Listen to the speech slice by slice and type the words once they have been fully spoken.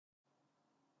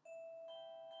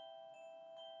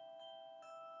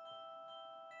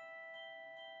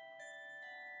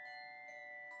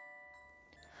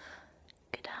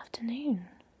afternoon.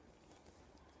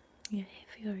 You're here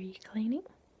for your e-cleaning?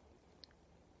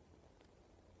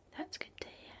 That's good to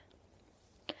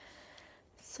hear.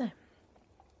 So,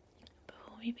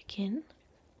 before we begin,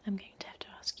 I'm going to have to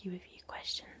ask you a few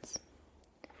questions.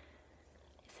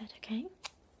 Is that okay?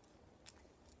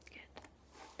 Good.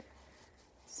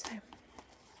 So,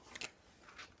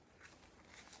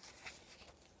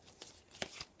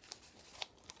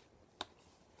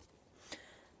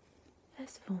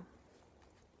 first of all,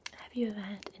 have you ever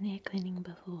had an ear cleaning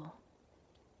before?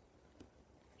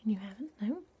 You haven't?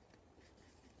 No?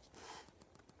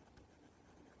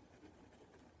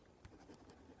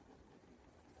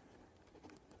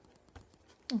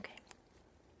 Okay.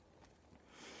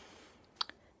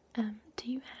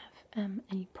 Do you have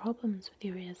any problems with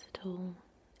your ears at all?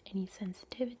 Any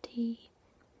sensitivity?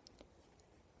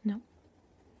 No?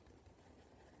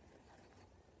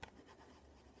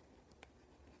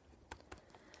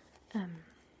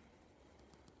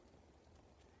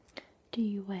 Do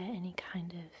you wear any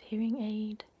kind of hearing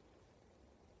aid?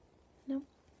 No?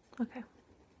 Okay.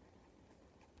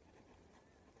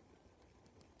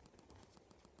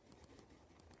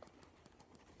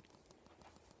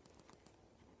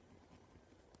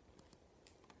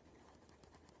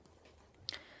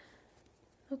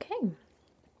 Okay.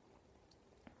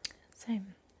 So,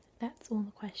 that's all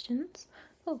the questions.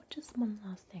 Oh, just one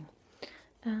last thing.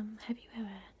 Have you ever,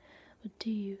 or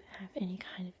do you have any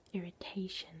kind of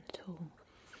irritation at all?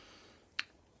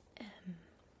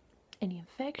 Any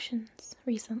infections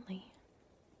recently?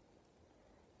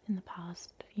 In the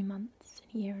past few months?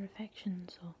 Any ear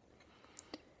infections or?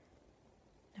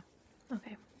 No?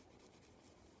 Okay.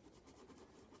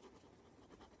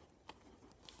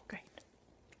 Great.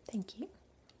 Thank you.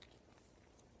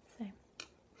 So,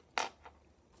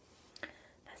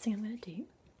 first thing I'm going to do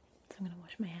is I'm going to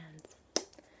wash my hands. I'm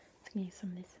going to use some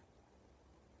of this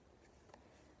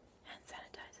hand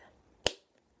sanitizer.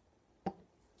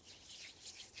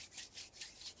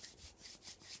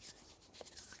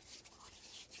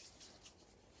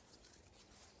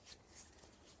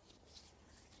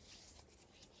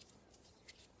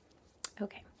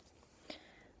 Okay,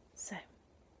 so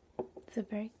it's a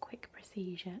very quick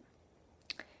procedure.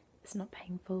 It's not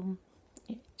painful.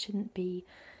 It shouldn't be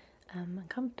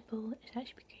uncomfortable. It should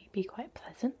actually be quite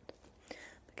pleasant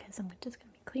because I'm just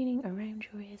going to be cleaning around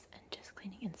your ears and just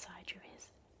cleaning inside your ears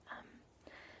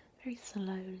very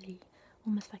slowly,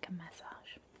 almost like a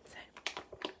massage. So,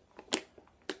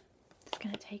 just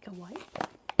going to take a wipe.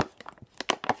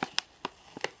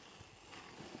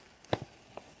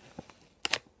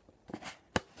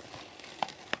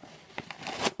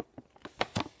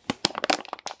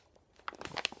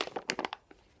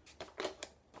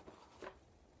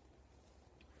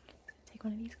 Take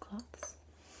one of these cloths.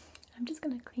 I'm just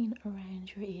going to clean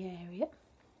around your ear area,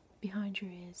 behind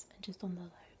your ears, and just on the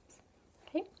lobes.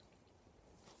 Okay?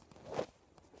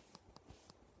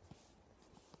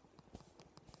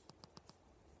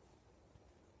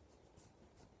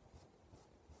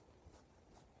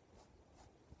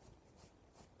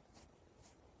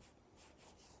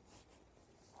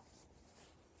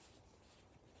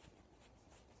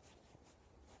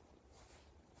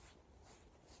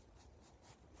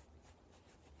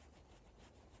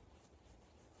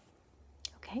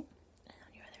 Okay, and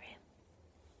on your other ear.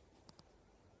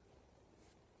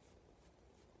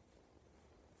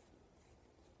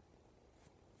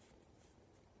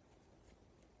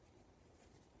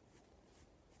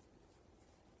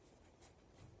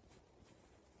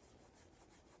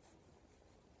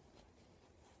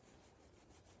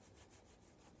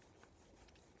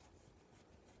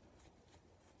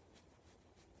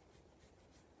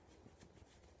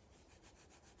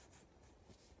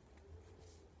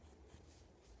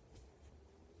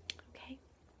 Okay.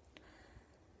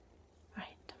 Right.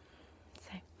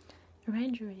 So,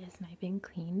 around your ears now being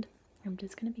cleaned, I'm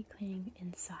just going to be cleaning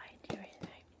inside your ear now.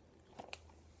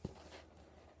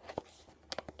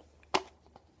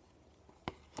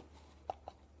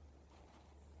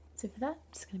 So for that,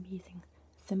 I'm just going to be using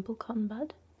simple cotton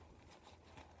bud.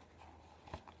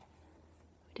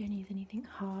 We don't use anything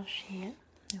harsh here,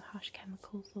 no harsh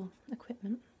chemicals or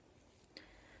equipment.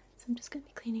 So I'm just going to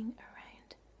be cleaning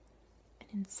around and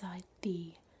inside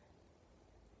the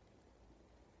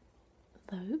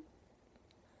lobe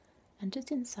and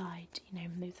just inside,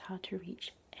 those hard to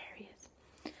reach areas.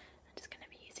 I'm just going to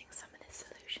be using some of this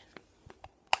solution.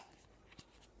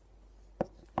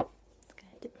 Just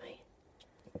going to dip my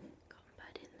cotton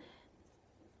bud in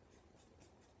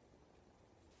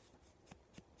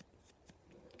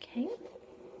there. Okay.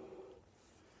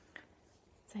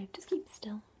 So just keep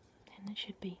still and it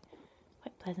should be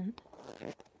quite pleasant.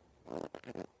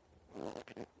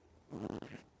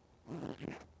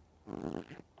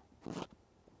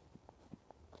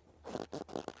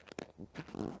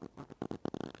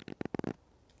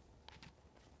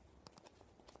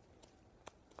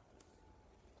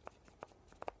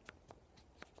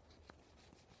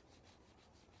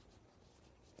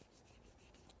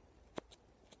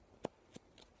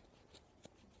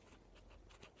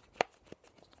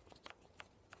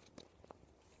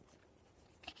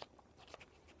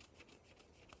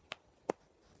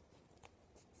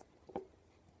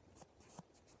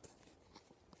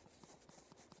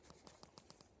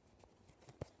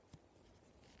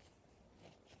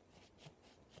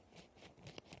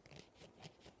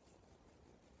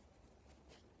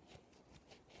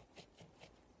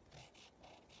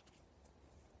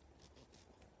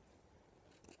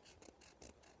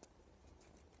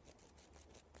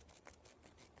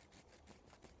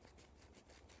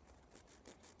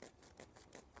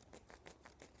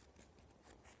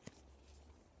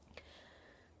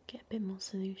 get a bit more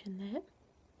solution there.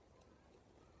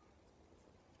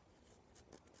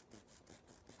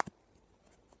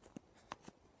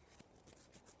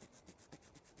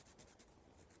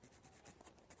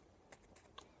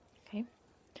 Okay,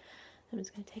 I'm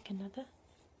just going to take another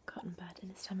cotton bud,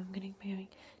 and this time I'm going to be going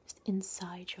just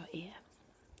inside your ear,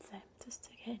 so just to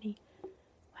get any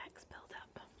wax build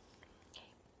up. Okay,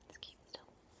 just keep still.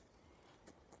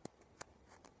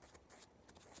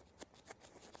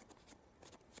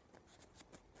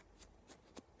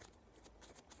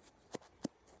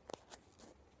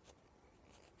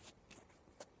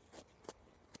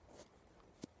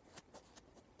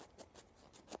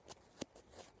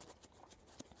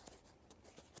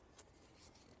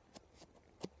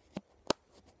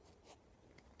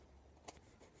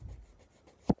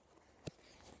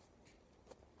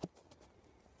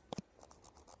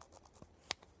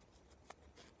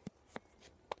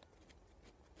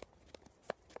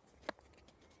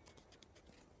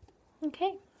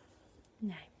 Okay,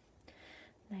 now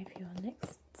for your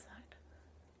next side.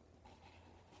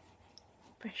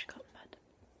 Fresh cotton bud.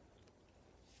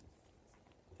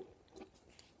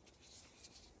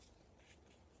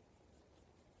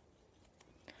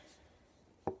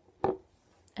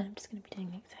 And I'm just going to be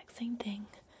doing the exact same thing,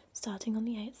 starting on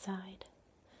the outside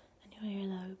and your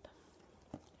earlobe.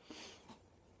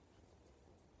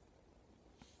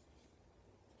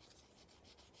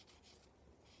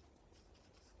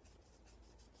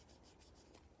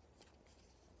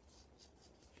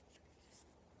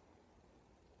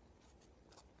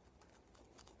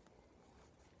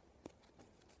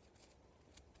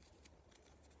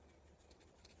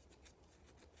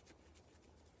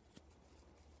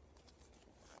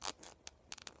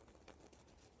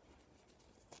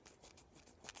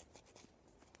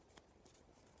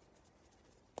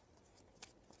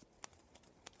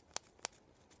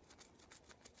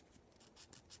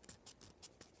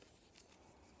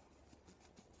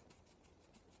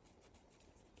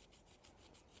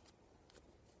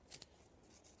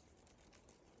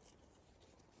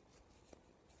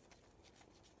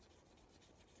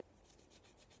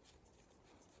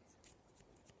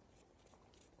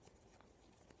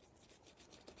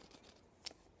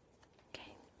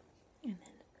 And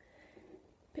then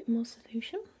a bit more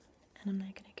solution, and I'm now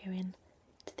going to go in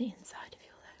to the inside of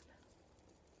your lobe.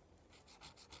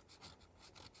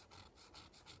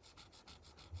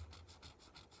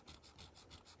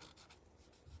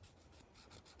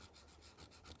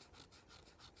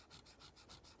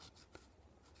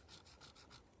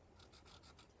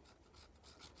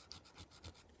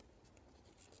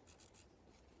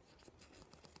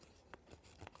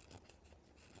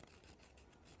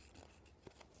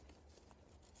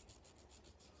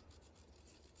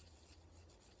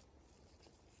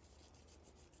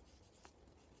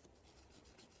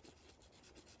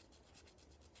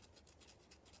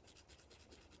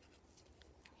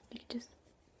 You can just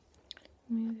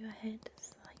move your head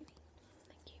slightly.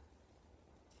 Thank you.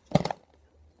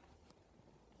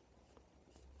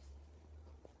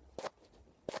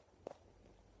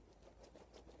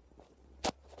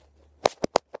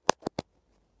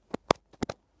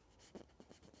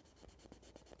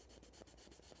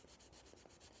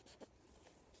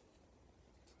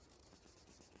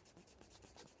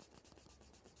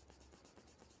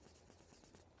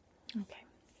 Okay,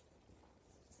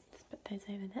 let's put those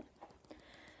over there.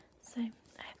 So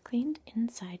I have cleaned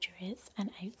inside your ears and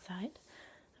outside.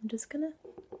 I'm just gonna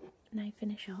now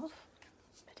finish off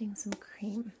putting some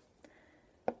cream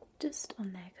just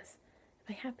on there, because if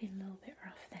I have been a little bit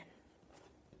rough, then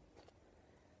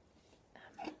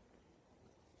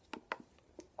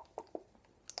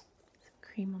some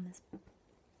cream on this,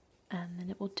 and then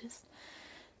it will just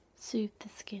soothe the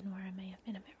skin where I may have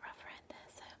been a bit rough around there.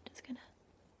 So I'm just gonna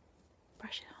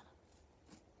brush it on.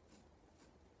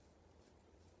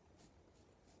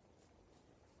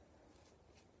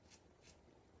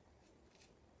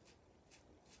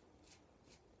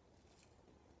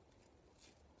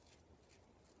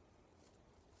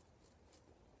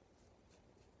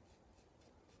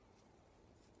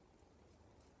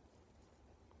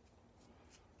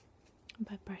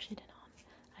 By brushing it on,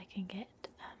 I can get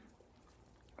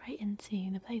right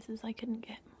into the places I couldn't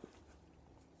get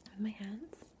with my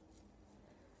hands.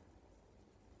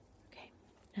 Okay,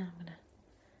 now I'm gonna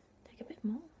take a bit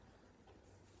more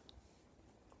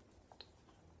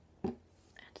and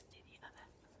just do the other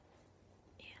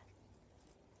ear.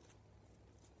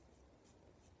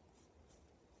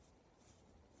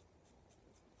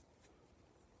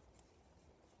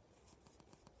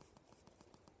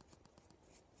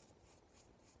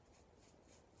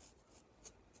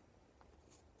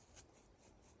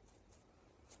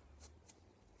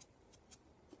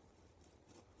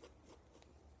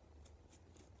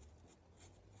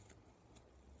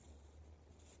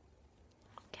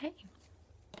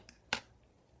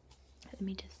 let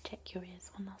me just check your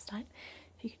ears one last time.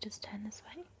 If you could just turn this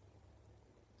way.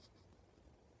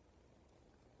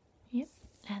 Yep,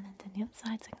 and then turn the other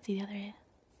side so I can see the other ear.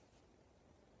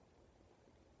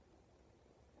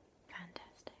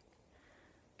 Fantastic.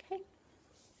 Okay,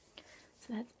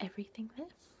 so that's everything there.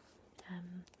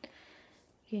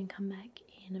 You can come back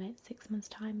in about 6 months'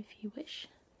 time if you wish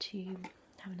to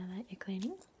have another ear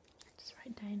cleaning. Just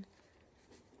write down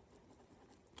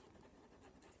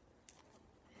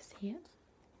this here.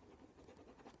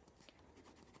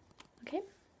 Okay,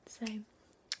 so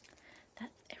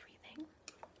that's everything.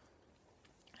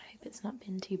 I hope it's not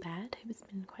been too bad. I hope it's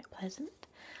been quite pleasant.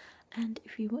 And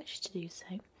if you wish to do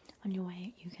so, on your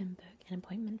way you can book an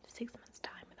appointment for 6 months'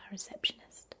 time with our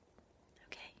receptionist.